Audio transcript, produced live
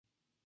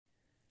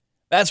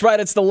That's right.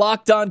 It's the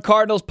Locked On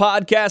Cardinals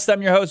podcast.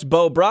 I'm your host,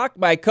 Bo Brock.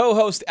 My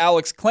co-host,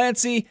 Alex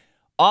Clancy,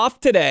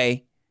 off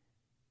today.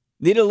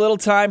 Needed a little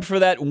time for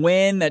that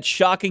win, that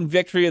shocking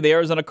victory of the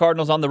Arizona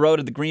Cardinals on the road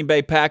at the Green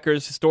Bay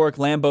Packers, historic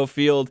Lambeau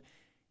Field.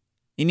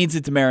 He needs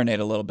it to marinate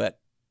a little bit.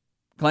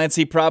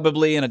 Clancy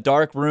probably in a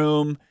dark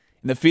room,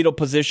 in the fetal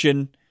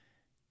position,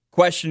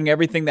 questioning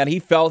everything that he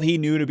felt he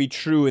knew to be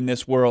true in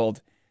this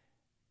world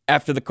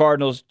after the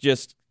Cardinals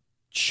just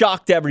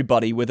shocked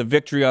everybody with a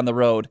victory on the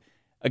road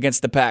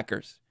against the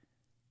Packers.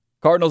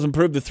 Cardinals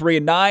improved to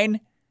 3-9.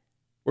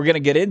 We're going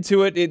to get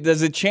into it.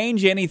 Does it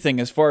change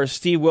anything as far as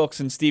Steve Wilks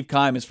and Steve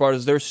Keim, as far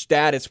as their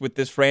status with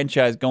this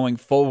franchise going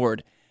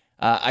forward?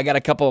 I got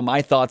a couple of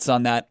my thoughts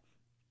on that.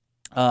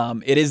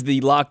 It is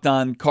the Locked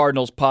On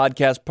Cardinals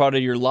podcast, part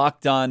of your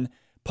Locked On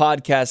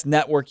Podcast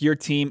Network, your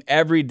team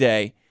every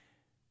day.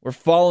 We're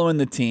following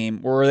the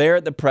team. We're there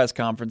at the press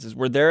conferences.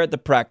 We're there at the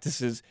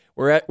practices.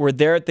 We're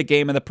there at the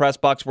game in the press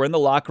box. We're in the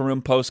locker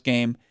room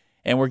post-game.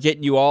 And we're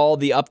getting you all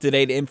the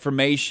up-to-date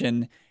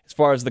information as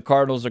far as the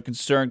Cardinals are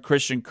concerned.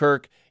 Christian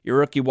Kirk, your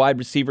rookie wide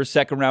receiver,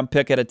 second-round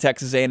pick out of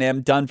Texas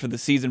A&M, done for the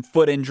season.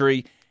 Foot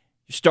injury.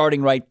 Your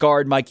starting right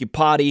guard, Mike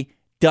Iupati,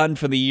 done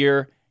for the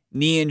year.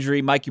 Knee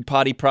injury, Mike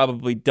Iupati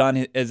probably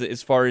done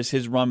as far as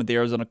his run with the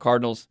Arizona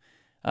Cardinals.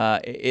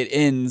 It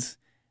ends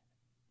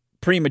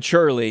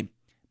prematurely.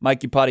 Mike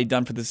Iupati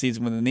done for the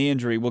season with a knee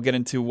injury. We'll get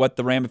into what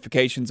the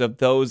ramifications of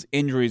those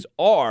injuries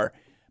are.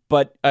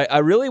 But I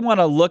really want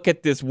to look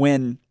at this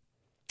win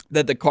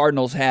that the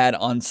Cardinals had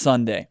on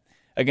Sunday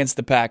against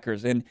the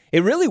Packers. And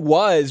it really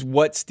was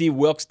what Steve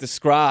Wilks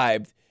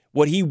described,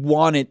 what he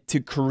wanted to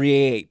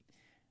create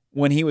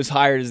when he was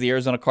hired as the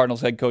Arizona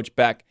Cardinals head coach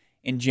back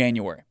in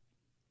January.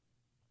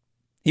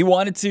 He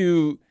wanted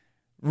to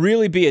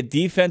really be a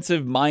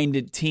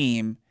defensive-minded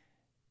team,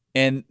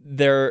 and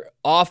their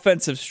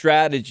offensive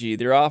strategy,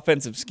 their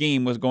offensive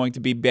scheme was going to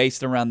be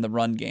based around the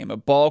run game, a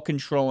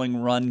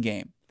ball-controlling run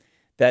game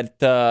that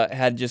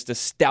had just a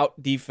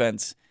stout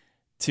defense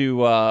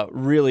to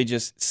really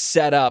just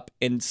set up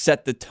and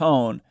set the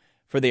tone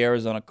for the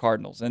Arizona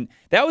Cardinals. And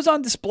that was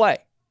on display.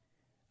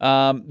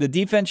 The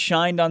defense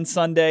shined on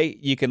Sunday.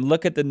 You can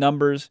look at the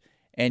numbers,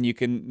 and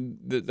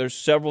there's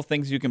several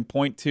things you can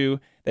point to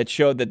that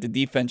showed that the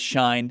defense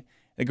shined.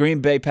 The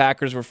Green Bay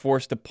Packers were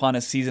forced to punt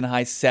a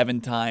season-high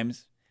 7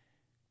 times.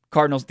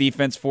 Cardinals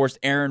defense forced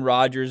Aaron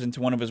Rodgers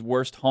into one of his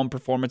worst home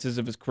performances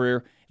of his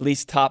career, at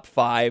least top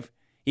 5.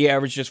 He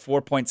averaged just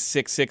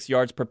 4.66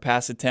 yards per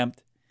pass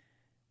attempt,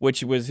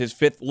 which was his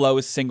 5th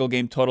lowest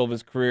single-game total of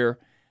his career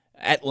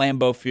at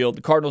Lambeau Field.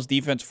 The Cardinals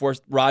defense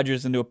forced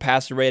Rodgers into a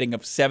passer rating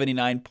of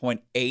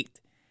 79.8,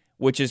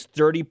 which is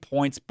 30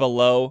 points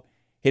below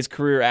his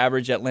career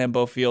average at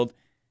Lambeau Field.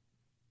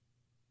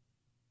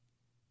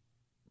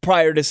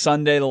 Prior to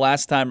Sunday, the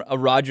last time a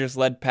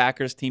Rodgers-led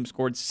Packers team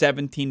scored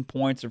 17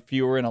 points or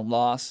fewer in a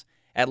loss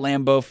at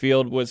Lambeau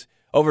Field was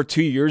over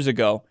 2 years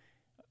ago,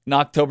 on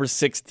October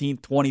 16,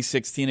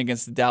 2016,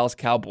 against the Dallas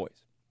Cowboys.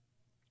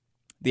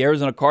 The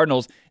Arizona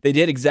Cardinals, they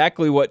did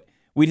exactly what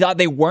we thought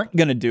they weren't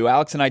going to do.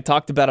 Alex and I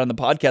talked about on the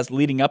podcast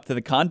leading up to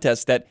the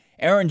contest that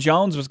Aaron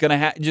Jones was going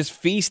to just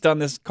feast on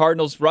this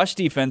Cardinals rush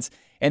defense,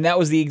 and that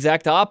was the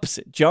exact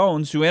opposite.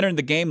 Jones, who entered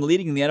the game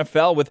leading the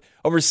NFL with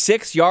over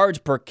 6 yards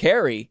per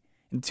carry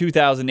in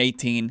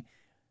 2018,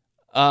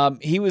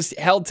 he was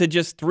held to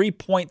just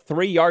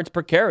 3.3 yards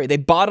per carry. They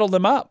bottled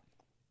him up.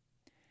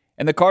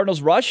 And the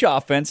Cardinals' rush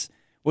offense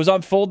was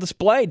on full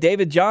display.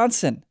 David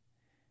Johnson,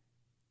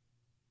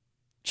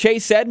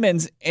 Chase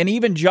Edmonds, and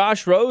even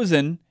Josh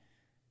Rosen,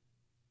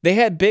 they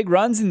had big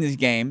runs in these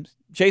games.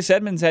 Chase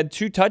Edmonds had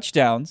 2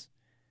 touchdowns,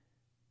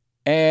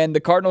 and the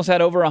Cardinals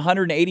had over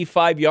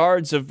 185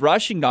 yards of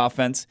rushing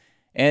offense,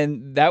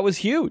 and that was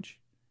huge.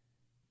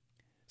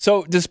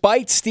 So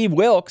despite Steve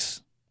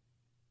Wilks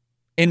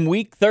in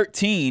Week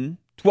 13,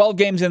 12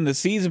 games in the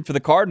season for the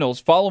Cardinals,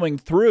 following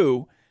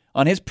through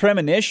on his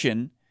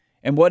premonition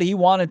and what he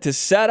wanted to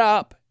set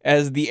up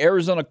as the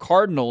Arizona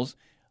Cardinals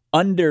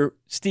under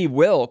Steve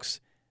Wilks,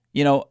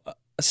 a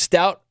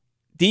stout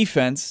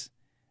defense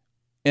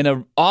and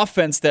an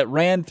offense that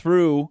ran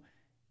through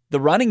the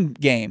running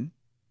game,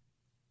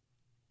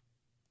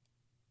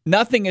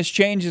 nothing has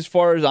changed as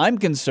far as I'm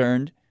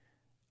concerned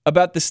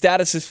about the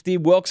status of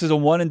Steve Wilks as a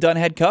one-and-done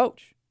head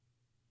coach.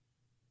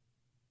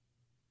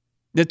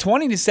 The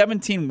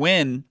 20-17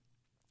 win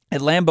at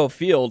Lambeau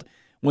Field,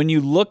 when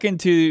you look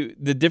into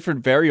the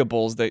different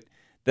variables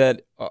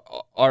that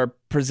are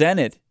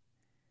presented,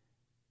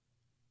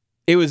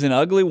 it was an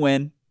ugly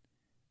win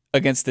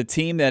against a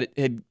team that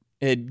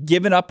had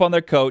given up on their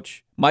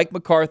coach. Mike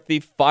McCarthy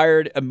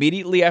fired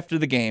immediately after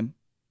the game,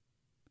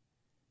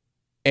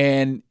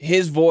 and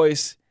his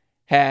voice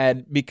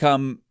had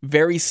become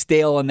very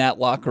stale in that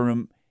locker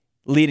room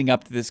leading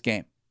up to this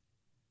game.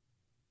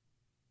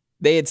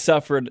 They had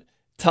suffered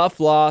tough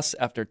loss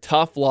after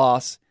tough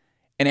loss,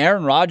 and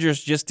Aaron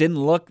Rodgers just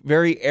didn't look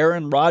very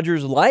Aaron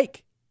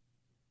Rodgers-like.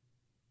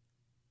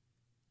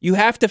 You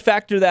have to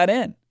factor that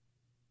in.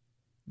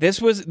 This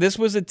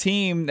was a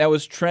team that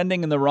was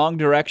trending in the wrong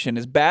direction.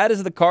 As bad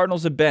as the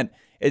Cardinals have been,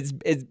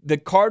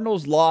 The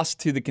Cardinals lost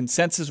to the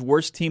consensus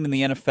worst team in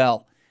the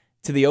NFL,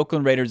 to the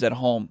Oakland Raiders at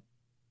home,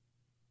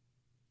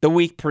 the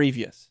week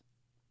previous.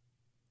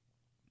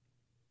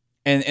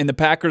 And the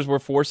Packers were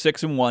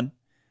 4-6-1,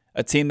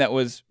 a team that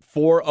was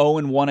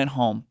 4-0-1 at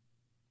home.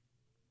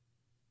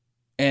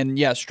 And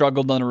yeah,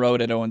 struggled on the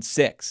road at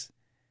 0-6.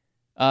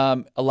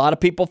 A lot of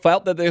people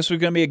felt that this was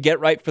going to be a get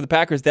right for the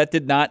Packers.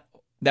 That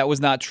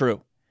was not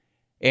true.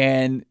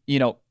 And,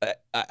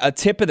 a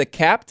tip of the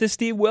cap to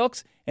Steve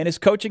Wilks and his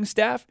coaching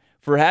staff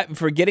for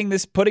putting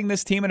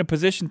this team in a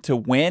position to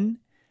win.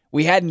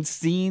 We hadn't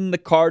seen the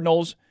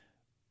Cardinals,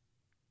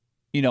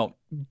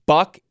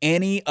 buck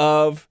any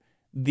of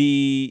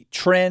the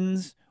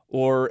trends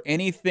or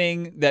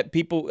anything that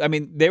people. I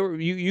mean,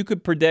 you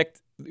could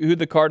predict who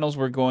the Cardinals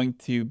were going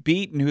to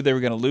beat and who they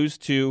were going to lose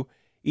to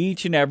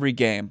each and every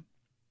game.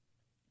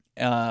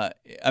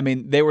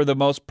 They were the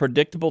most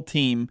predictable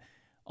team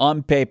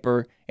on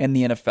paper in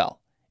the NFL.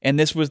 And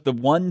this was the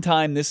one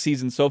time this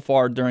season so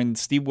far during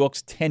Steve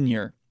Wilks'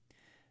 tenure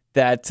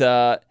that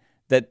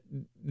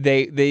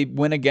they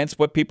went against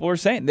what people were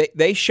saying.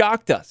 They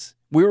shocked us.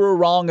 We were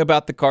wrong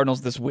about the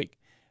Cardinals this week.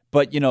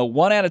 But,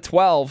 1 out of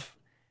 12,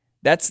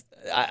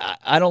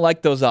 I don't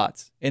like those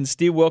odds. And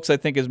Steve Wilks, I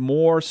think, is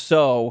more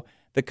so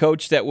the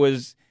coach that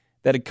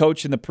had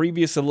coached in the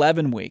previous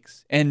 11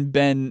 weeks and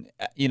been,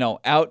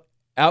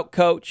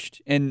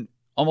 out-coached in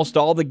almost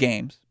all the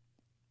games.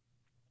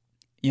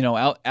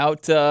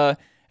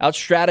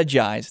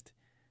 Out-strategized.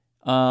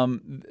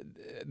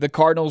 The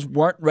Cardinals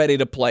weren't ready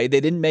to play. They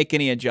didn't make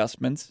any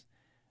adjustments.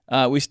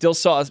 We still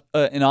saw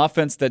an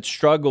offense that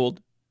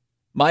struggled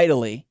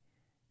mightily.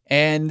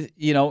 And,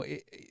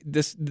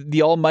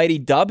 the almighty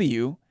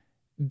W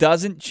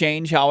doesn't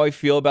change how I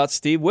feel about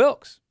Steve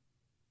Wilks.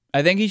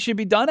 I think he should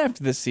be done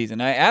after this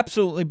season. I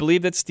absolutely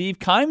believe that Steve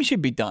Keim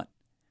should be done.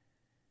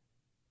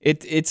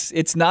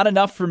 It's not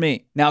enough for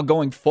me. Now,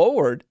 going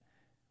forward,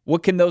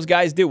 what can those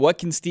guys do? What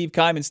can Steve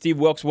Keim and Steve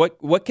Wilks,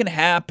 what can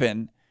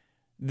happen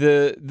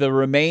the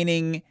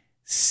remaining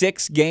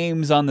 6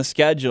 games on the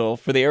schedule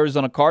for the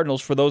Arizona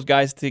Cardinals for those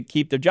guys to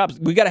keep their jobs?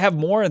 We got to have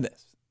more of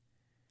this.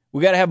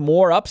 We got to have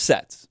more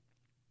upsets.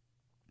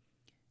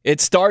 It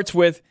starts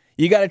with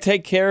you got to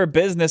take care of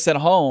business at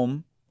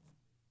home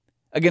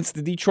against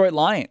the Detroit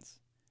Lions.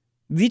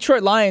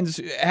 Detroit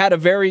Lions had a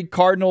very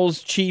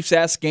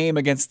Cardinals-Chiefs-esque game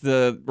against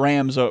the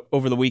Rams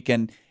over the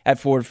weekend at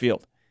Ford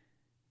Field.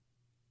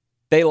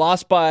 They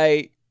lost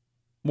by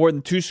more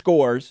than 2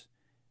 scores,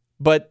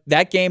 but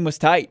that game was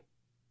tight.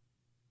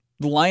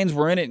 The Lions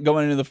were in it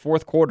going into the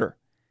fourth quarter,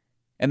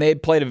 and they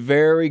had played a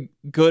very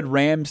good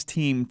Rams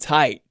team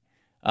tight.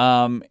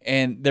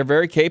 And they're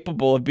very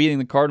capable of beating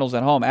the Cardinals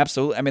at home.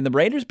 Absolutely. I mean, the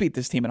Raiders beat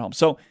this team at home.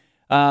 So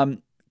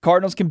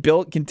Cardinals can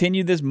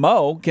continue this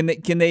mo. Can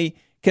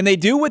they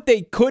do what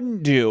they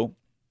couldn't do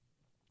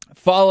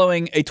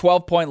following a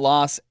 12-point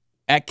loss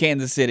at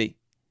Kansas City?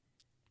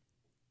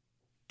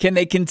 Can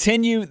they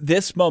continue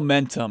this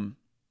momentum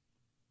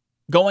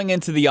going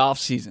into the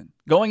offseason,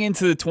 going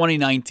into the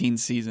 2019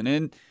 season?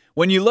 And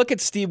when you look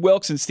at Steve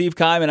Wilks and Steve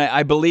Keim, and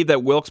I believe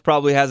that Wilks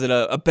probably has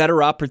a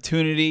better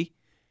opportunity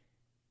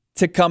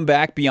to come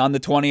back beyond the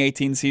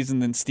 2018 season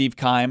than Steve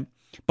Keim.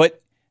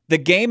 But the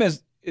game,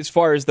 as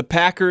far as the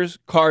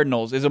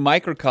Packers-Cardinals, is a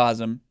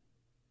microcosm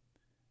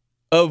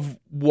of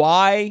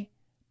why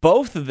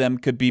both of them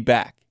could be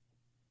back.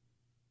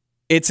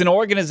 It's an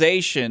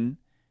organization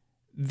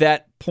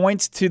that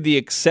points to the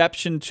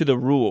exception to the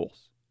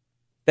rules,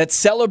 that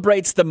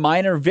celebrates the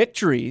minor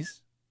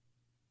victories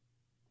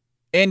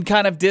and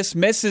kind of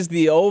dismisses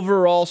the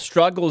overall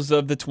struggles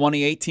of the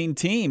 2018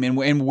 team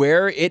and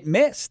where it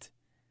missed.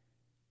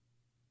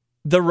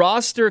 The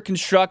roster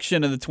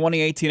construction of the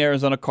 2018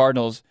 Arizona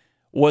Cardinals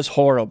was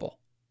horrible.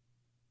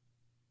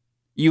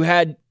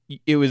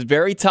 It was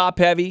very top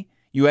heavy.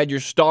 You had your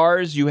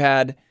stars. You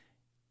had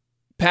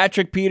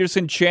Patrick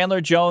Peterson, Chandler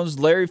Jones,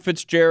 Larry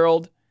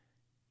Fitzgerald,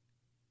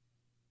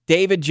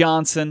 David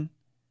Johnson.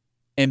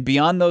 And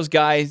beyond those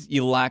guys,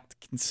 you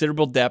lacked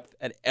considerable depth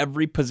at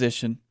every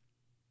position.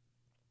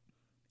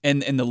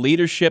 And the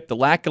leadership, the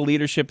lack of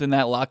leadership in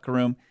that locker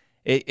room,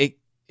 it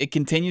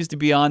continues to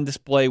be on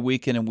display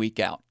week in and week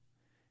out.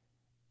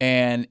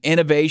 And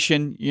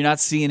innovation, you're not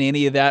seeing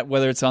any of that,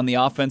 whether it's on the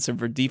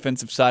offensive or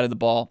defensive side of the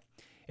ball.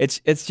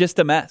 It's just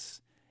a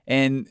mess.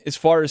 And as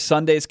far as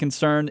Sunday is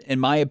concerned, in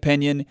my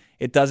opinion,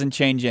 it doesn't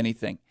change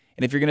anything.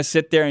 And if you're going to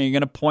sit there and you're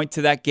going to point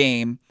to that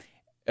game,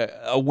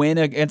 a win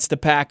against the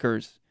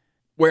Packers,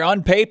 where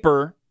on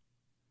paper,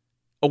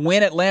 a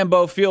win at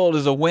Lambeau Field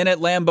is a win at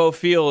Lambeau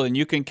Field, and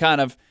you can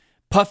kind of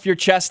puff your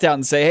chest out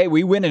and say, hey,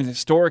 we win an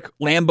historic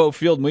Lambeau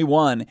Field and we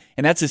won,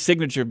 and that's a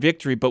signature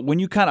victory. But when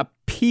you kind of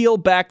peel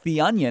back the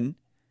onion,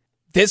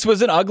 this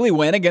was an ugly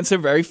win against a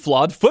very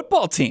flawed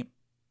football team.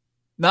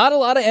 Not a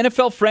lot of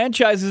NFL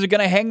franchises are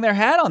going to hang their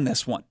hat on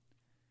this one.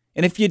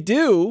 And if you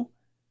do,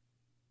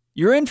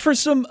 you're in for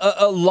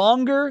a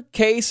longer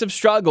case of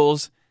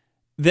struggles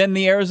than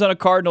the Arizona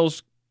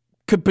Cardinals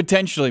could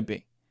potentially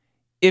be.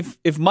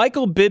 If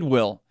Michael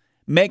Bidwill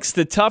makes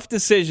the tough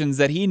decisions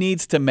that he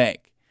needs to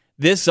make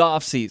this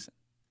offseason,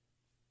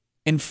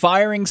 And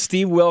firing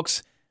Steve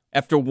Wilks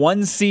after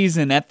one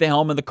season at the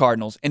helm of the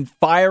Cardinals and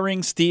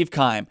firing Steve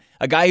Keim,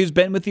 a guy who's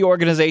been with the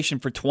organization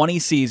for 20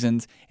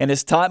 seasons and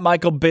has taught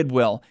Michael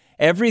Bidwill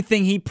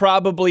everything he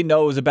probably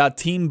knows about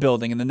team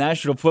building in the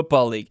National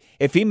Football League.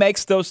 If he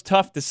makes those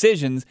tough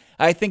decisions,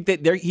 I think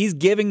that he's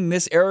giving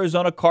this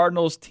Arizona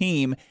Cardinals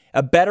team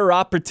a better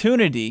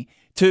opportunity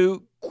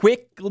to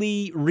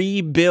quickly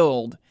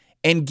rebuild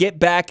and get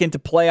back into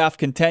playoff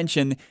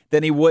contention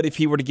than he would if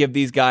he were to give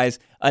these guys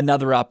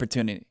another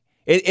opportunity.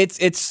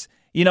 It's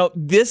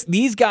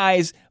these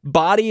guys'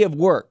 body of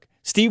work.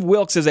 Steve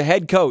Wilks as a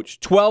head coach,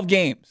 12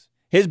 games.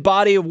 His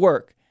body of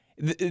work.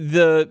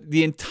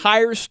 The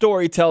entire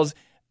story tells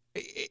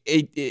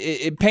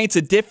it paints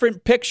a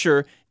different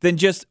picture than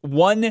just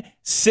one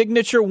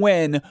signature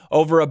win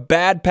over a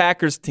bad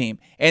Packers team.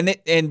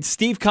 And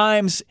Steve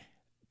Keim's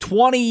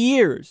 20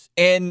 years,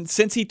 and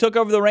since he took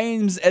over the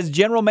reins as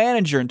general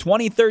manager in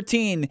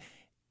 2013,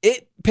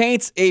 it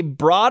paints a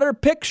broader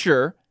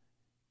picture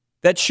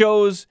that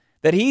shows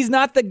that he's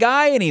not the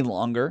guy any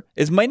longer.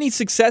 As many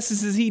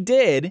successes as he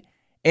did,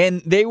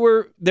 and there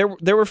were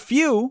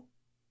few,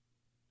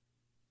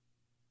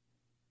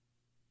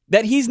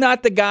 that he's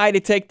not the guy to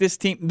take this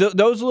team.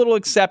 Those little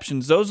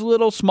exceptions, those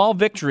little small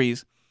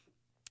victories,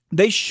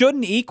 they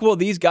shouldn't equal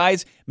these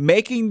guys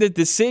making the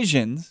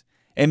decisions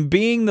and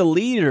being the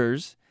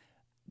leaders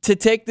to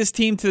take this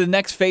team to the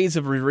next phase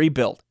of a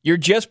rebuild. You're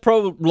just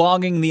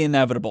prolonging the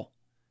inevitable,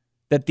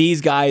 that these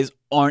guys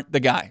aren't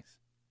the guys.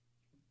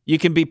 You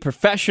can be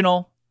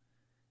professional,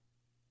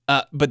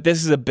 but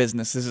this is a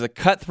business. This is a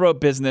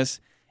cutthroat business,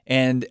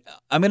 and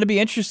I'm going to be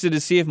interested to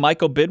see if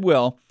Michael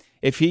Bidwill,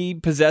 if he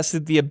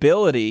possesses the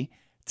ability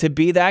to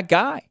be that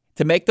guy,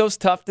 to make those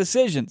tough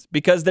decisions,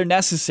 because they're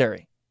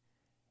necessary.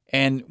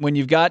 And when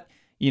you've got,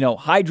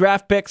 high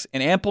draft picks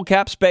and ample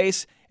cap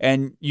space,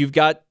 and you've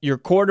got your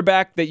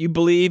quarterback that you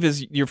believe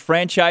is your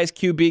franchise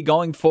QB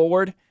going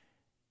forward,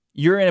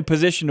 you're in a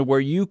position to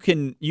where you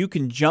can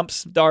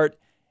jumpstart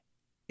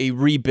a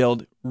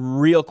rebuild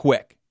real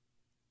quick.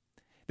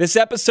 This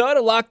episode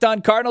of Locked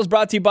On Cardinals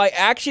brought to you by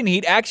Action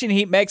Heat. Action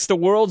Heat makes the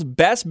world's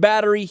best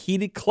battery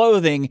heated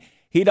clothing.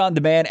 Heat on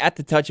demand at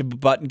the touch of a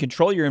button.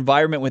 Control your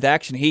environment with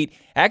Action Heat.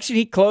 Action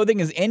Heat clothing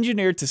is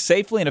engineered to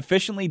safely and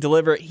efficiently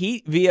deliver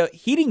heat via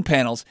heating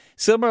panels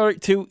similar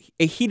to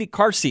a heated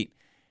car seat.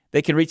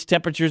 They can reach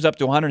temperatures up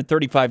to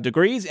 135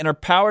 degrees and are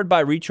powered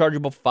by a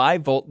rechargeable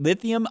 5-volt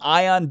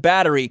lithium-ion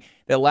battery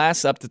that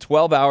lasts up to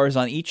 12 hours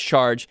on each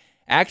charge.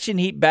 Action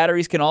Heat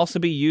batteries can also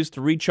be used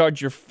to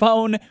recharge your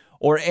phone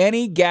or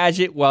any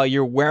gadget while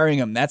you're wearing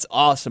them. That's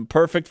awesome.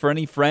 Perfect for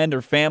any friend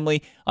or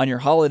family on your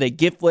holiday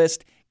gift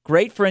list.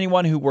 Great for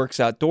anyone who works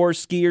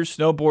outdoors, skiers,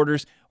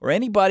 snowboarders, or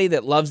anybody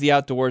that loves the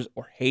outdoors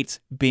or hates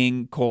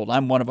being cold.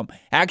 I'm one of them.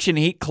 Action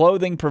Heat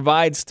clothing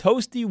provides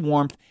toasty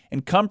warmth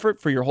and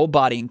comfort for your whole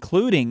body,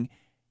 including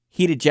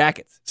heated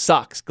jackets,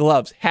 socks,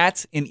 gloves,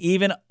 hats, and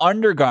even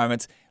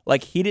undergarments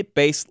like heated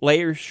base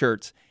layer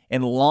shirts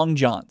and long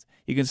johns.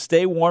 You can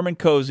stay warm and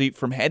cozy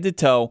from head to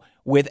toe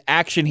with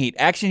Action Heat.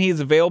 Action Heat is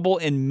available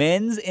in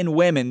men's and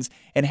women's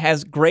and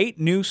has great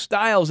new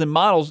styles and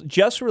models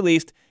just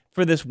released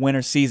for this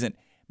winter season.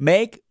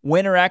 Make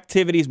winter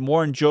activities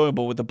more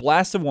enjoyable with a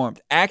blast of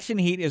warmth. Action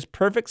Heat is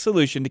perfect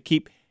solution to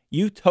keep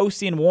you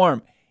toasty and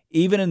warm,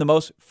 even in the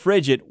most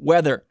frigid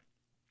weather.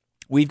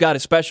 We've got a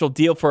special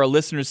deal for our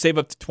listeners. Save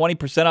up to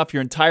 20% off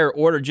your entire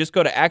order. Just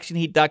go to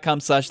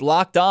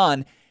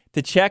actionheat.com/lockedon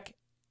to check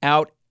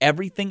out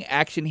everything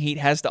Action Heat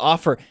has to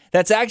offer.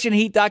 That's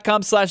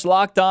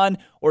actionheat.com/lockedon,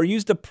 or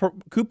use the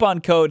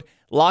coupon code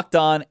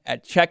LOCKEDON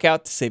at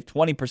checkout to save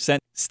 20%.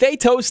 Stay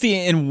toasty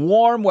and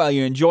warm while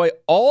you enjoy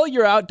all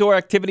your outdoor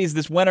activities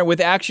this winter with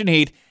Action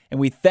Heat, and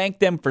we thank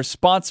them for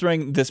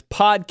sponsoring this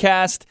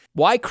podcast.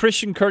 Why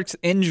Christian Kirk's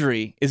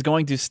injury is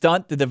going to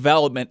stunt the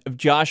development of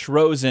Josh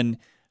Rosen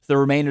for the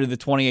remainder of the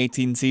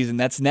 2018 season.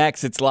 That's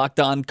next. It's Locked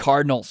On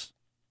Cardinals.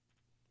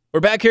 We're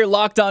back here,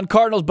 Locked On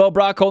Cardinals. Bo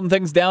Brock holding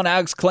things down.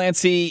 Alex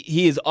Clancy,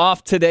 he is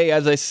off today,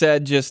 as I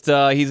said.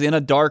 He's in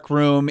a dark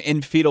room,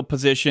 in fetal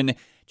position,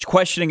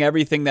 questioning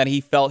everything that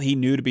he felt he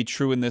knew to be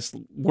true in this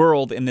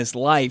world, in this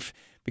life,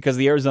 because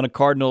the Arizona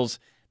Cardinals,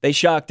 they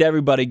shocked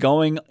everybody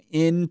going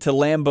into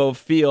Lambeau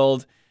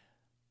Field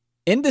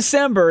in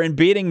December and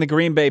beating the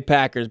Green Bay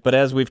Packers. But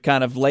as we've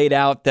kind of laid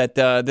out, that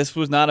this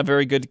was not a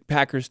very good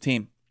Packers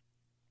team.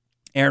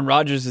 Aaron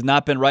Rodgers has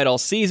not been right all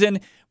season,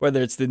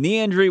 whether it's the knee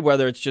injury,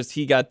 whether it's just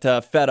he got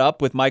fed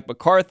up with Mike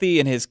McCarthy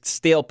and his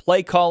stale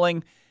play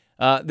calling.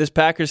 This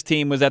Packers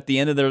team was at the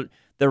end of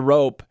the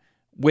rope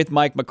with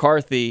Mike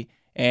McCarthy,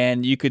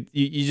 and you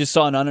just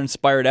saw an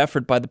uninspired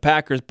effort by the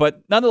Packers.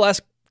 But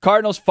nonetheless,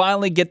 Cardinals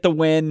finally get the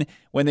win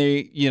when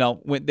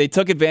they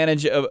took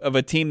advantage of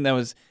a team that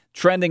was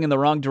trending in the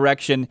wrong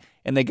direction,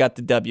 and they got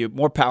the W.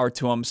 More power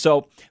to them.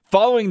 So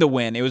following the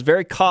win, it was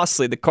very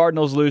costly. The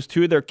Cardinals lose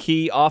two of their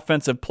key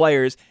offensive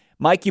players.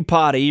 Mike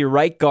Iupati, your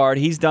right guard,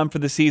 he's done for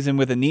the season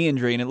with a knee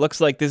injury, and it looks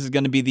like this is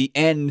going to be the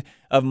end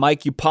of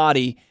Mike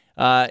Iupati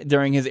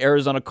during his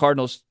Arizona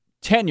Cardinals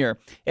tenure.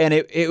 And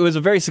it was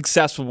a very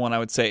successful one, I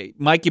would say.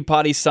 Mike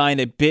Iupati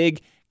signed a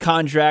big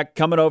contract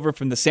coming over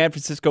from the San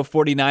Francisco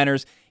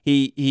 49ers.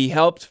 He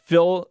helped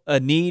fill a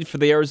need for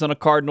the Arizona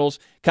Cardinals,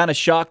 kind of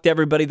shocked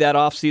everybody that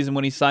offseason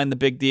when he signed the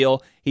big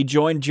deal. He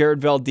joined Jared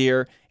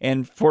Veldheer,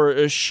 and for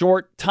a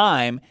short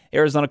time,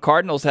 Arizona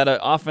Cardinals had an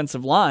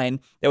offensive line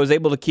that was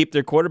able to keep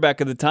their quarterback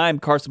at the time,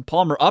 Carson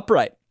Palmer,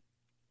 upright.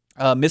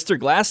 Mr.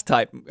 Glass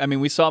type. I mean,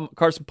 we saw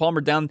Carson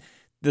Palmer down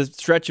the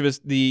stretch of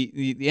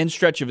the end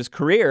stretch of his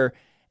career,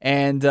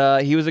 and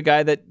he was a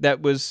guy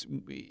that was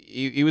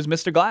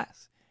Mr.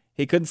 Glass.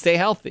 He couldn't stay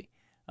healthy.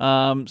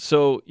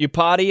 So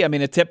Iupati, I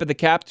mean, a tip of the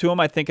cap to him.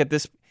 I think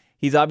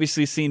he's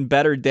obviously seen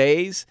better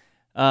days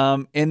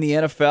in the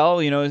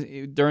NFL. You know,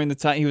 during the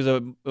time he was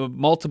a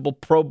multiple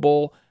Pro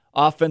Bowl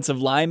offensive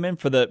lineman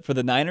for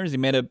the Niners. He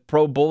made a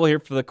Pro Bowl here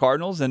for the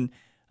Cardinals, and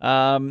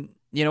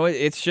you know,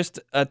 it's just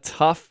a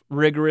tough,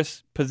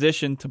 rigorous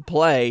position to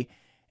play,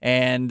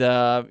 and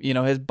you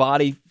know, his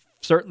body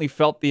certainly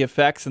felt the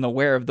effects and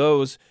aware of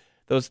those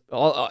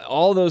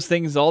all those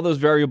things, all those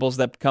variables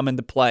that come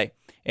into play.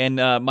 And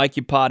Mike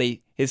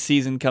Iupati, his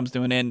season comes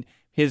to an end.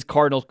 His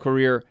Cardinals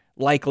career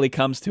likely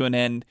comes to an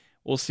end.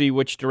 We'll see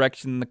which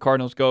direction the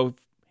Cardinals go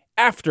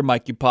after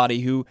Mike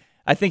Iupati, who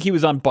I think he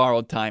was on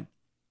borrowed time.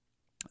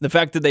 The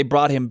fact that they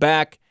brought him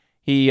back,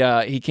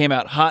 he came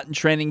out hot in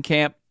training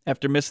camp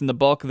after missing the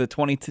bulk of the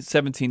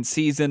 2017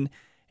 season,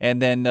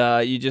 and then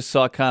you just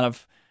saw kind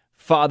of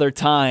Father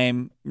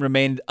Time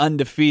remained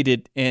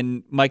undefeated,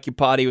 and Mike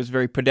Iupati was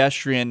very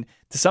pedestrian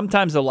to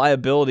sometimes a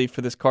liability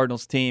for this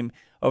Cardinals team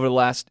over the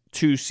last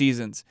 2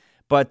 seasons.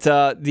 But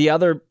the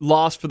other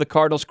loss for the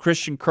Cardinals,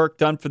 Christian Kirk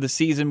done for the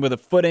season with a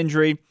foot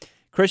injury.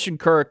 Christian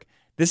Kirk,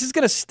 this is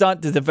going to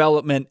stunt the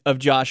development of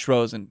Josh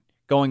Rosen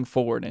going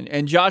forward.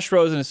 And Josh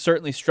Rosen has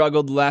certainly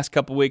struggled the last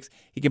couple weeks.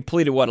 He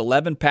completed,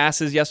 11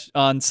 passes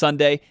on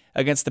Sunday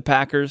against the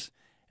Packers.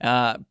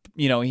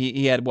 You know,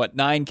 he had,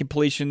 9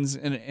 completions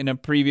in a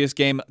previous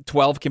game,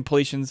 12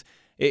 completions.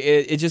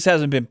 It just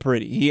hasn't been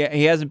pretty.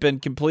 He hasn't been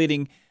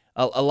completing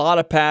a lot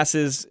of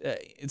passes.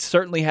 It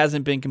certainly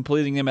hasn't been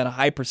completing them at a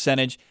high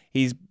percentage.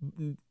 He's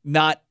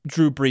not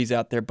Drew Brees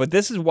out there. But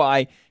this is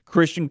why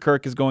Christian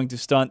Kirk is going to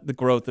stunt the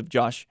growth of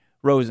Josh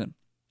Rosen.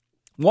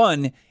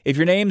 One, if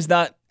your name's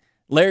not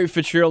Larry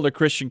Fitzgerald or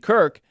Christian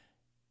Kirk,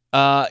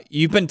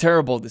 you've been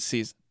terrible this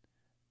season.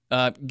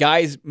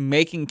 Guys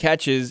making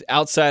catches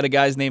outside of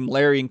guys named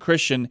Larry and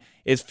Christian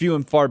is few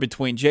and far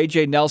between.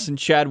 J.J. Nelson,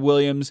 Chad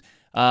Williams,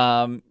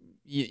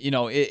 you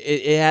know,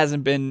 it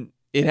hasn't been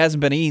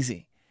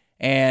easy.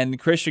 And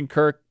Christian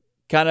Kirk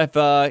kind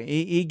of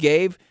he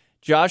gave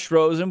Josh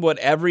Rosen what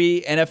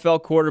every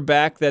NFL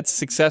quarterback that's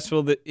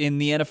successful in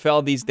the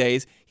NFL these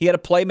days, he had a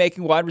playmaking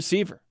wide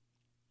receiver.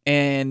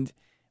 And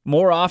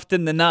more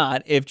often than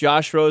not, if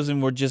Josh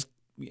Rosen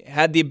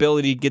had the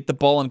ability to get the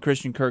ball in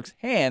Christian Kirk's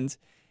hands,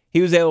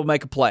 he was able to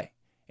make a play.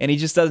 And he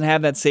just doesn't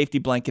have that safety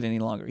blanket any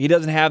longer. He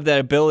doesn't have that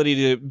ability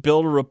to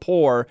build a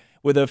rapport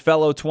with a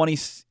fellow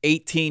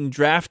 2018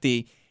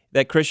 draftee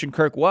that Christian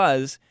Kirk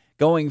was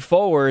going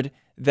forward,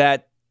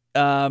 that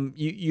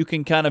you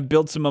can kind of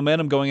build some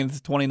momentum going into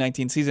the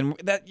 2019 season.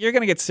 That you're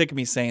going to get sick of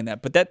me saying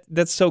that, but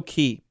that's so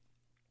key.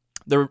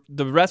 The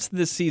rest of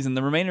the season,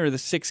 the remainder of the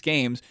 6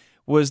 games,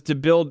 was to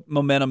build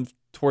momentum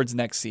towards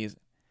next season.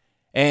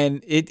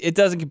 And it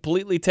doesn't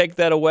completely take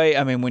that away.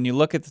 I mean, when you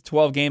look at the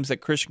 12 games that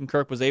Christian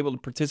Kirk was able to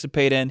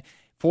participate in,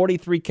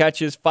 43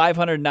 catches,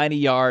 590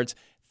 yards,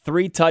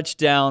 3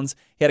 touchdowns.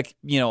 He had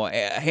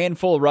a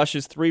handful of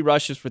rushes, 3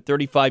 rushes for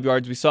 35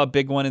 yards. We saw a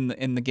big one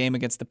in the game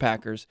against the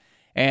Packers.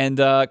 And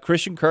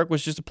Christian Kirk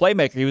was just a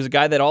playmaker. He was a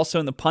guy that also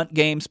in the punt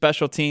game,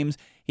 special teams,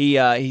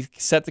 he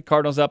set the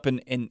Cardinals up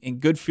in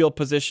good field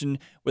position.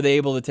 Were they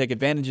able to take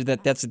advantage of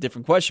that? That's a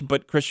different question.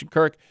 But Christian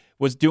Kirk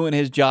was doing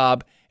his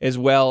job as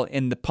well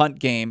in the punt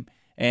game.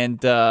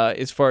 And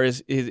as far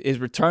as his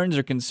returns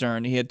are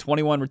concerned, he had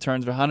 21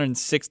 returns for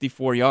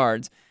 164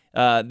 yards.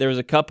 There was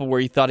a couple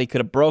where he thought he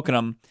could have broken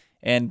them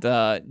and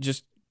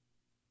just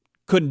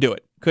couldn't do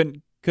it.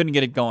 Couldn't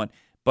get it going.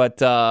 But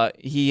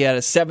he had a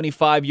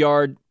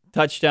 75-yard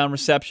touchdown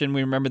reception.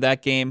 We remember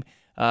that game.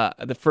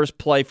 The first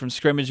play from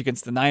scrimmage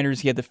against the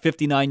Niners, he had the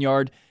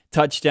 59-yard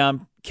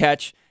touchdown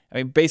catch. I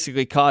mean,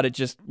 basically caught it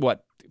just,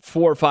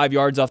 4 or 5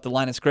 yards off the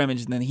line of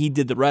scrimmage, and then he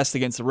did the rest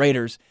against the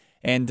Raiders.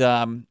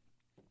 And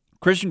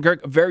Christian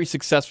Kirk, a very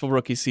successful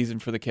rookie season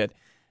for the kid.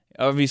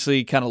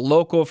 Obviously kind of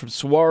local from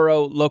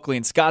Saguaro, locally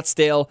in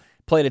Scottsdale,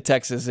 played at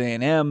Texas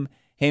A&M.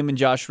 Him and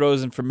Josh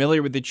Rosen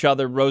familiar with each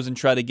other. Rosen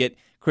tried to get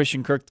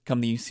Christian Kirk to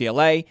come to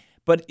UCLA.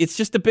 But it's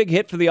just a big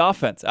hit for the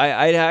offense.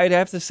 I'd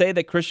have to say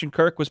that Christian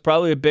Kirk was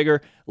probably a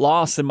bigger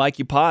loss than Mike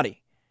Iupati.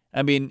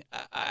 I mean,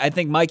 I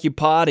think Mike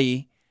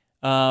Iupati,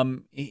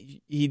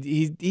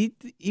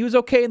 he was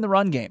okay in the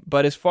run game.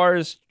 But as far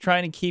as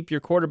trying to keep your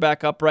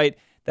quarterback upright,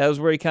 that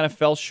was where he kind of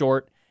fell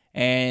short.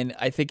 And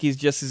I think he's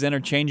just as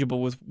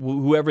interchangeable with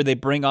whoever they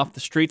bring off the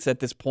streets at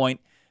this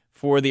point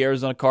for the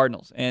Arizona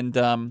Cardinals. And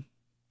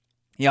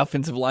the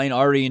offensive line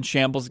already in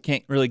shambles. It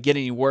can't really get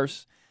any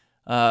worse.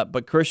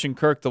 But Christian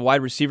Kirk, the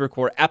wide receiver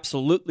core,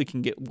 absolutely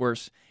can get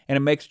worse. And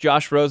it makes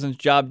Josh Rosen's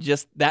job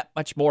just that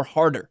much more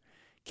harder.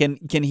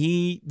 Can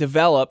he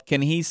develop?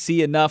 Can he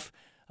see enough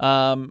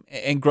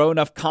and grow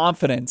enough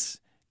confidence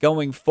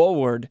going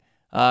forward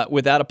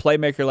without a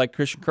playmaker like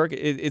Christian Kirk?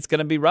 It's going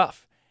to be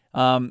rough.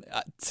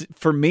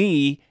 For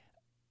me,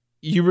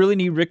 you really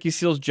need Ricky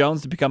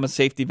Seals-Jones to become a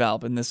safety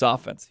valve in this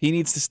offense. He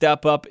needs to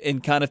step up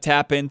and kind of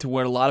tap into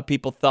where a lot of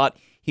people thought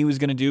he was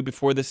going to do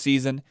before this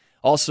season.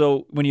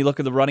 Also, when you look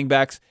at the running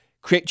backs,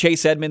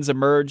 Chase Edmonds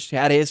emerged,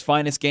 had his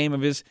finest game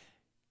of his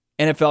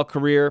NFL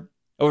career,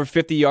 over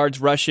 50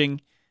 yards rushing,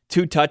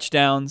 2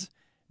 touchdowns.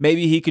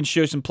 Maybe he can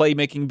show some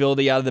playmaking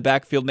ability out of the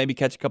backfield, maybe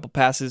catch a couple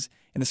passes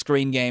in the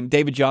screen game.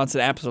 David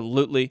Johnson,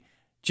 absolutely.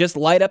 Just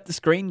light up the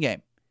screen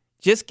game.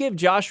 Just give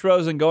Josh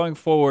Rosen going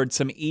forward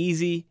some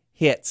easy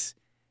hits.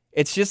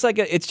 It's just like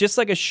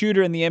a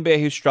shooter in the NBA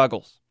who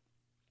struggles.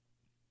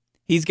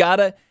 He's got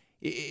to,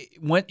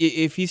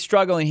 if he's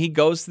struggling, he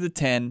goes to the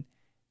 10,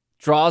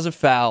 draws a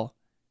foul,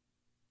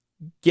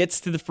 gets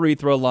to the free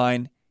throw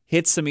line,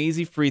 hits some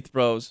easy free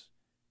throws,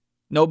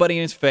 nobody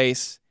in his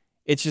face.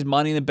 It's just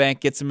money in the bank,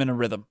 gets him in a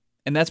rhythm.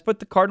 And that's what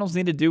the Cardinals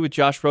need to do with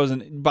Josh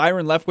Rosen.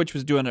 Byron Leftwich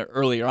was doing it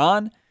earlier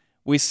on.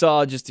 We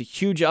saw just a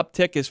huge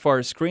uptick as far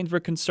as screens were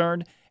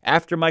concerned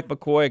after Mike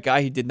McCoy, a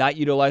guy who did not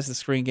utilize the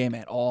screen game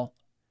at all.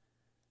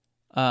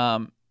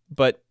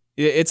 But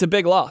it's a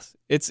big loss.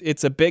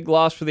 It's a big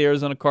loss for the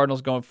Arizona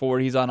Cardinals going forward.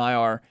 He's on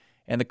IR,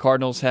 and the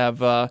Cardinals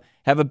have a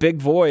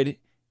big void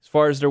as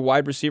far as their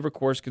wide receiver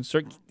core is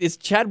concerned. It's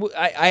Chad.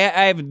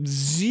 I have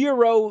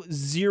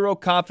zero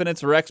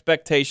confidence or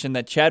expectation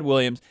that Chad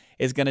Williams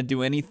is going to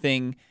do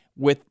anything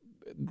with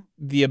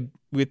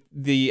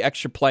the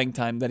extra playing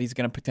time that he's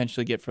going to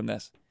potentially get from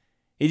this.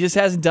 He just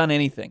hasn't done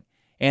anything,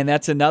 and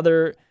that's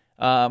another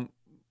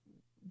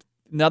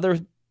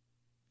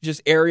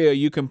just area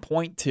you can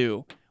point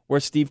to where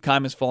Steve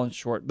Keim has fallen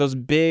short. Those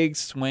big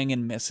swing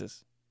and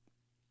misses.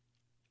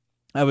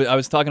 I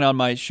was talking on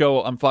my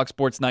show on Fox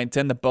Sports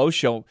 910, the Bo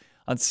Show,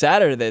 on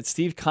Saturday, that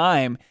Steve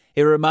Keim,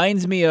 it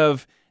reminds me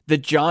of the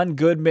John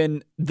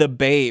Goodman, the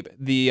Babe,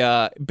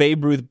 the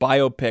Babe Ruth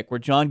biopic, where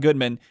John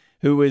Goodman,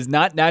 who is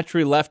not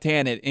naturally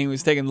left-handed, and he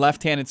was taking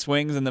left-handed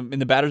swings in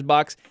the batter's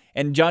box,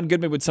 and John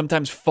Goodman would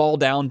sometimes fall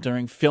down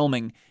during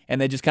filming, and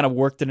they just kind of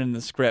worked it in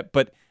the script.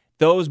 But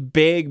those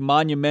big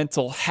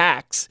monumental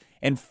hacks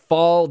and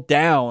fall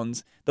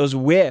downs, those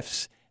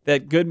whiffs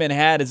that Goodman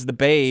had as the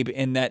Babe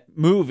in that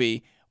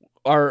movie,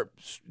 are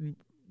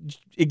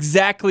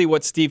exactly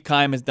what Steve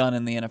Keim has done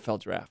in the NFL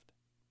draft.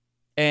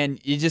 And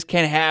you just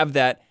can't have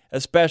that,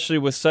 especially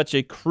with such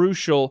a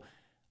crucial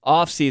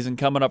offseason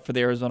coming up for the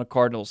Arizona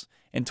Cardinals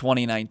in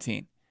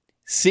 2019.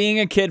 Seeing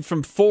a kid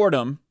from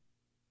Fordham,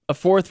 a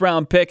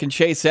 4th-round pick, and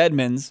Chase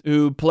Edmonds,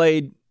 who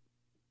played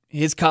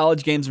his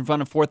college games in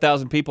front of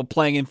 4,000 people,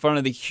 playing in front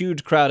of the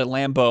huge crowd at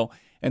Lambeau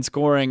and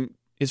scoring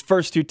his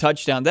first 2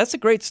 touchdowns, that's a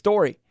great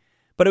story.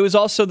 But it was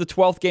also the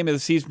 12th game of the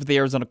season for the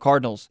Arizona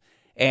Cardinals.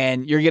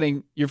 And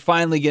you're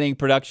finally getting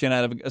production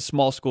out of a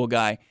small school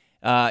guy.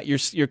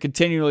 You're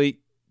continually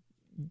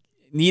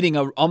needing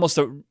almost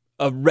a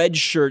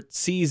redshirt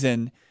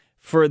season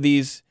for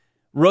these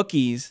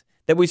rookies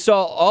that we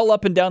saw all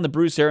up and down the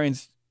Bruce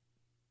Arians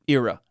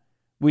era.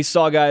 We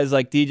saw guys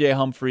like DJ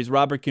Humphries,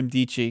 Robert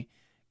Nkemdiche,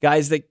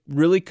 guys that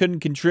really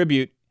couldn't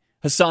contribute,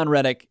 Hassan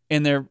Reddick,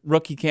 in their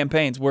rookie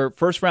campaigns, where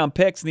first-round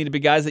picks need to be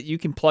guys that you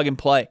can plug and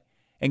play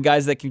and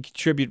guys that can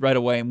contribute right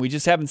away. And we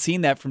just haven't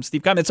seen that from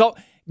Steve Keim. It's all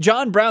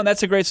John Brown,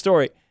 that's a great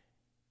story.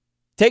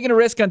 Taking a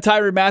risk on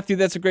Tyrann Mathieu,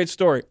 that's a great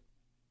story.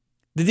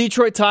 The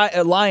Detroit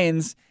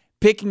Lions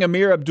picking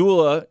Amir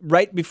Abdullah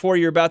right before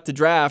you're about to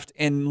draft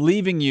and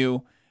leaving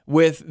you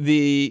with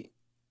the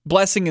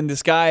blessing in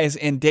disguise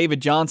in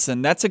David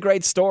Johnson, that's a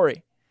great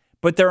story.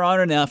 But there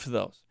aren't enough of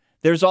those.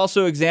 There's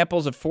also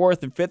examples of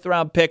 4th and 5th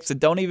round picks that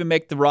don't even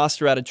make the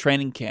roster out of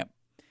training camp.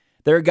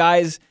 There are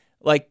guys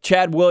like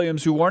Chad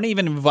Williams who weren't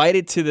even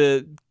invited to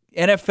the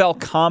NFL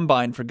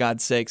Combine, for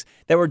God's sakes,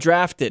 that were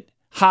drafted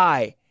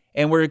high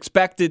and were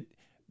expected,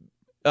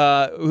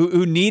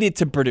 who needed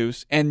to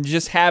produce and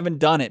just haven't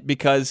done it,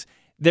 because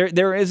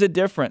there is a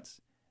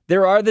difference.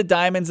 There are the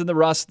diamonds in the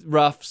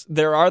roughs.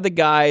 There are the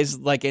guys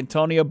like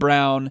Antonio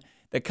Brown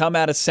that come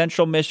out of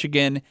Central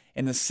Michigan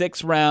in the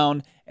 6th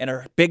round and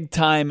are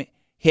big-time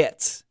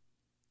hits.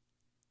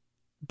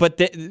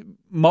 But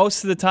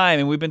most of the time,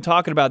 and we've been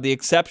talking about the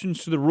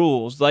exceptions to the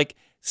rules, like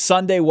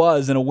Sunday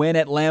was in a win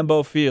at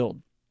Lambeau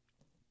Field,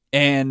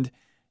 and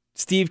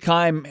Steve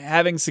Keim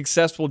having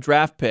successful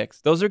draft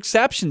picks. Those are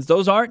exceptions.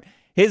 Those aren't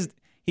his.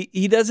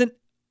 He doesn't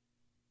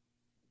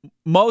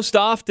most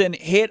often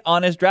hit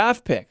on his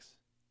draft picks.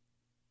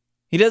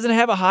 He doesn't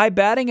have a high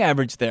batting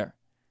average there.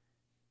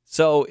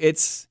 So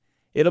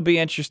it'll be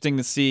interesting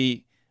to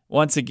see,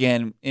 once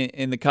again,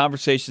 in the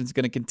conversation is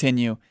going to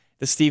continue,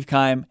 does Steve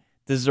Keim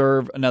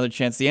deserve another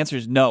chance? The answer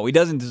is no. He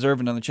doesn't deserve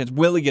another chance.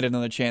 Will he get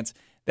another chance?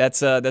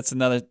 That's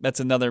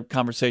another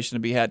conversation to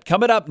be had.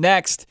 Coming up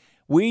next,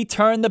 we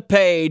turn the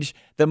page.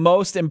 The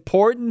most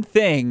important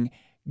thing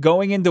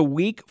going into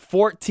Week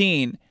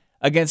 14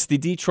 against the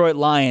Detroit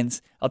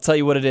Lions. I'll tell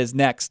you what it is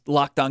next.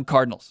 Locked On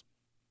Cardinals.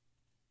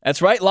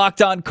 That's right,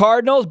 Locked On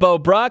Cardinals. Bo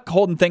Brock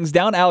holding things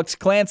down. Alex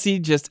Clancy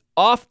just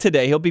off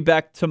today. He'll be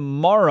back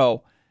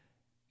tomorrow.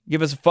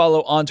 Give us a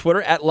follow on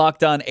Twitter at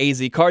Locked On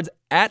AZ Cards,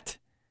 at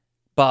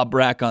Bob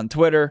Brack on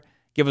Twitter.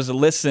 Give us a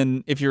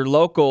listen. If you're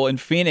local in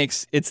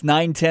Phoenix, it's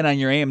 910 on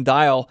your AM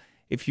dial.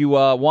 If you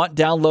want,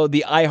 download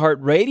the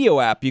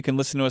iHeartRadio app. You can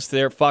listen to us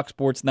there, Fox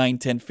Sports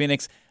 910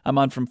 Phoenix. I'm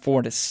on from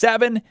 4 to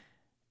 7,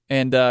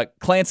 and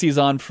Clancy's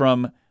on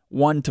from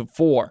 1 to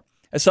 4.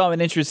 I saw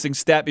an interesting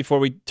stat before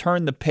we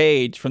turn the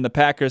page from the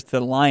Packers to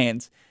the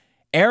Lions.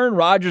 Aaron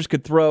Rodgers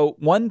could throw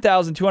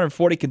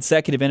 1,240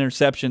 consecutive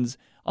interceptions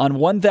on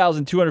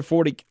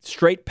 1,240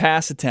 straight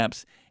pass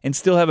attempts and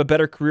still have a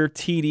better career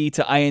TD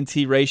to INT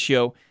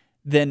ratio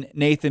than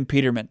Nathan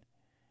Peterman.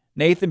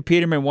 Nathan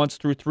Peterman once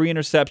threw 3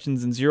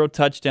 interceptions and 0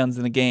 touchdowns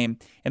in the game,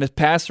 and his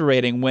passer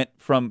rating went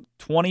from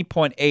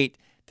 20.8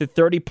 to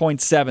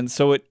 30.7,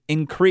 so it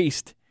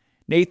increased.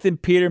 Nathan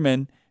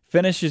Peterman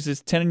finishes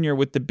his tenure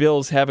with the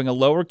Bills having a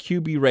lower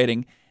QB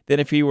rating than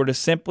if he were to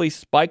simply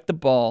spike the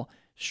ball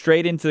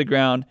straight into the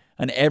ground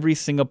on every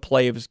single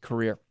play of his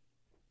career.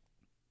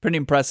 Pretty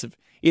impressive.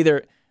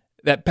 Either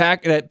that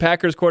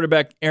Packers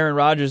quarterback Aaron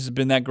Rodgers has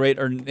been that great,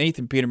 or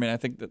Nathan Peterman. I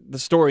think the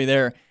story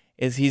there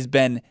is he's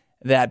been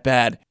that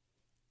bad.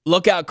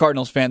 Look out,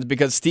 Cardinals fans,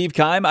 because Steve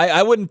Keim,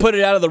 I wouldn't put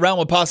it out of the realm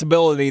of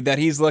possibility that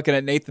he's looking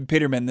at Nathan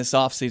Peterman this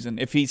offseason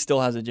if he still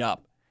has a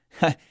job.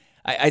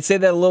 I'd say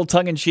that a little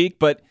tongue-in-cheek,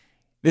 but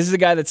this is a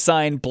guy that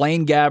signed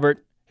Blaine Gabbert,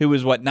 who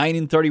was,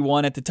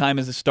 9-31 at the time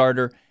as a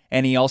starter,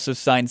 and he also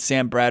signed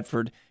Sam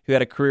Bradford, who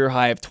had a career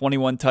high of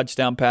 21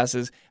 touchdown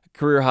passes, a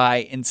career high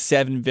in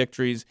 7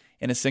 victories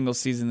in a single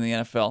season in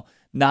the NFL.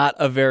 Not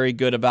a very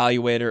good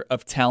evaluator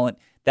of talent.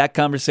 That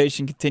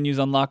conversation continues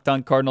on Locked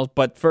On Cardinals,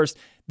 but first,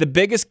 the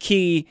biggest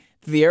key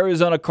to the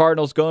Arizona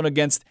Cardinals going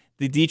against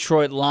the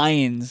Detroit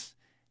Lions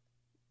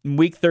in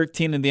Week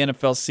 13 of the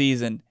NFL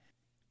season.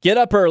 Get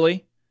up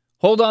early,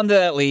 hold on to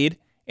that lead,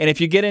 and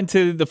if you get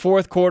into the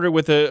fourth quarter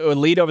with a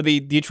lead over the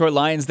Detroit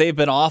Lions, they've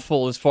been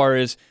awful as far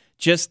as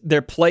just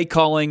their play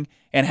calling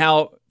and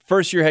how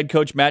first-year head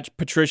coach Matt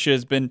Patricia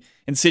has been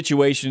in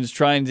situations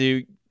trying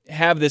to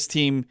have this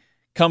team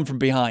come from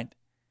behind.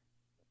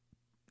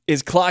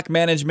 His clock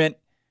management,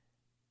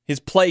 his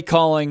play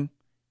calling,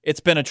 it's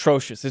been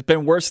atrocious. It's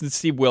been worse than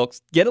Steve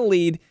Wilks. Get a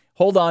lead,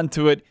 hold on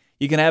to it.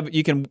 You can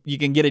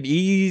get an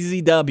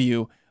easy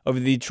W over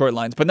the Detroit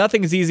Lions. But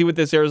nothing is easy with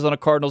this Arizona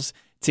Cardinals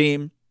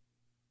team.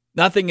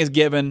 Nothing is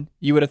given.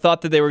 You would have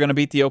thought that they were going to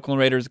beat the Oakland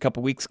Raiders a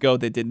couple weeks ago.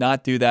 They did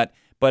not do that.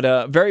 But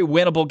a very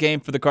winnable game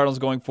for the Cardinals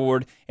going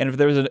forward. And if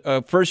there's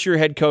a first-year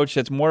head coach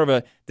that's more of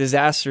a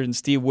disaster than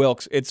Steve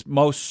Wilks, it's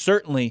most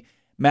certainly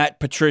Matt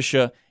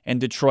Patricia and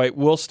Detroit.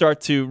 We'll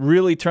start to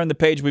really turn the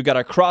page. We've got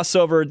our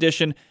crossover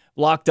edition,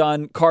 Locked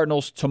On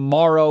Cardinals,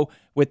 tomorrow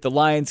with the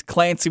Lions.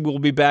 Clancy will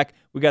be back.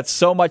 We got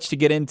so much to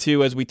get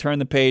into as we turn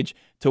the page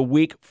to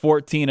Week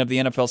 14 of the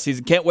NFL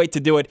season. Can't wait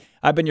to do it.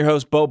 I've been your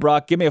host, Bo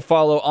Brock. Give me a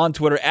follow on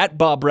Twitter at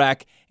Bob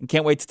Brack, and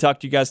can't wait to talk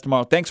to you guys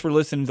tomorrow. Thanks for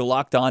listening to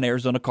Locked On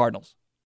Arizona Cardinals.